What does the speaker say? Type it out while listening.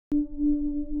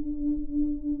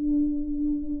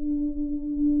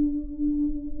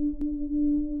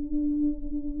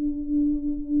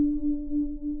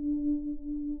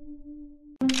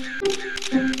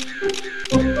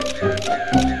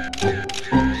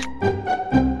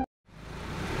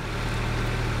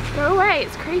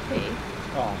creepy.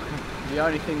 Oh, the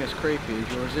only thing that's creepy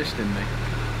is you're resisting me.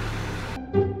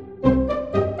 Come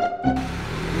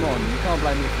on, you can't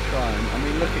blame me for trying. I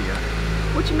mean, look at you.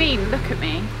 What do you mean, look at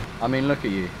me? I mean, look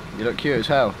at you. You look cute as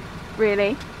hell.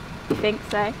 Really? You think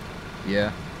so?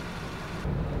 Yeah.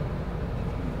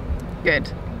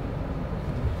 Good.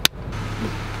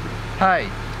 Hey,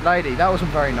 lady, that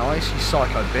wasn't very nice, you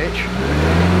psycho bitch.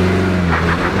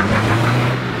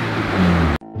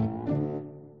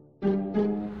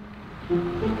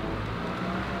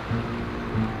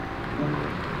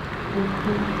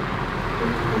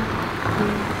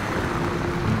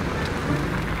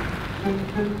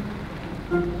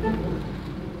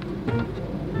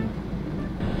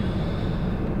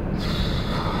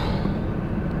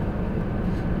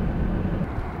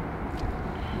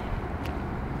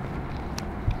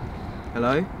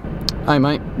 Hello? Hey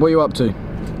mate, what are you up to?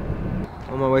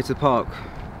 On my way to the park.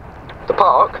 The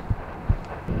park?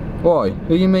 Why?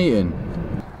 Who are you meeting?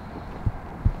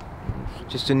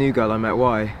 Just a new girl I met,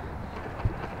 why?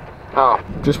 Oh.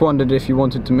 Just wondered if you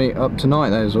wanted to meet up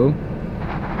tonight, that was all.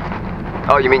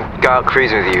 Oh, you mean go out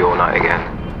cruising with you all night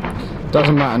again?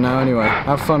 Doesn't matter now anyway,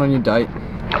 have fun on your date.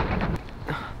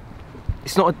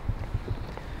 It's not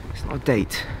a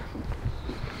date.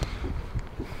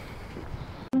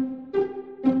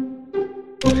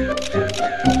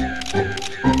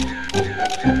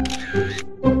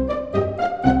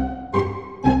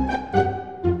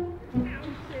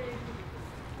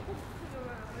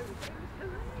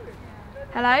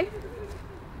 Hello?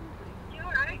 You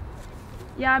alright?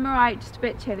 Yeah, I'm alright, just a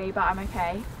bit chilly, but I'm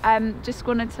okay. Just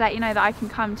wanted to let you know that I can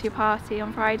come to your party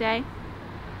on Friday.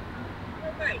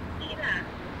 Oh great, see you there.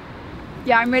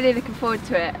 Yeah, I'm really looking forward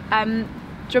to it. Do you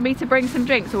want me to bring some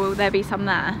drinks, or will there be some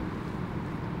there?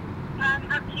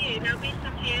 Up to you, there'll be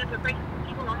some here, but bring some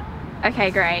people on. Okay,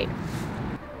 great.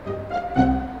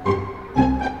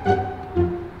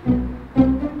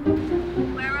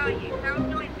 Where are you? Sounds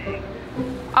noisy.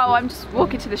 Oh, I'm just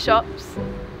walking to the shops.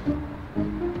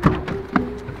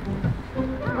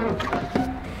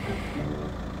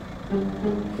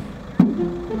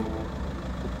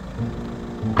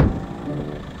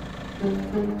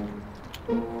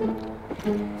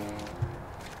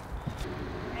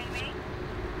 Amy?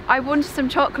 I wanted some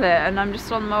chocolate and I'm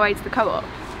just on my way to the co-op.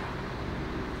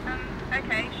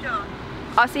 Okay, sure.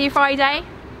 I'll see you Friday.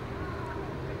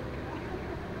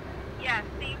 Yeah,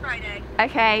 see you Friday.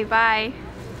 Okay, bye.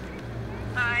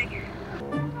 Bye.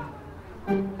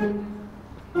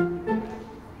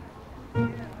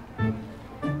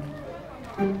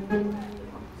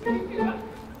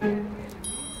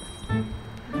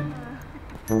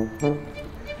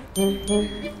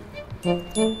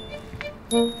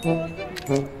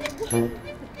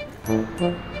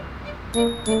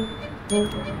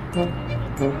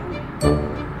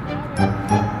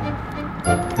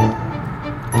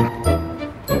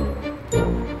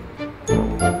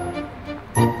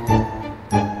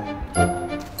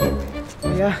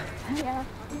 Yeah? Yeah.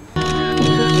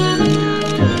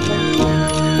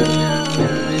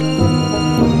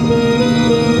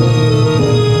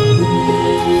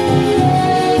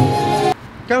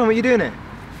 Go on, what are you doing here?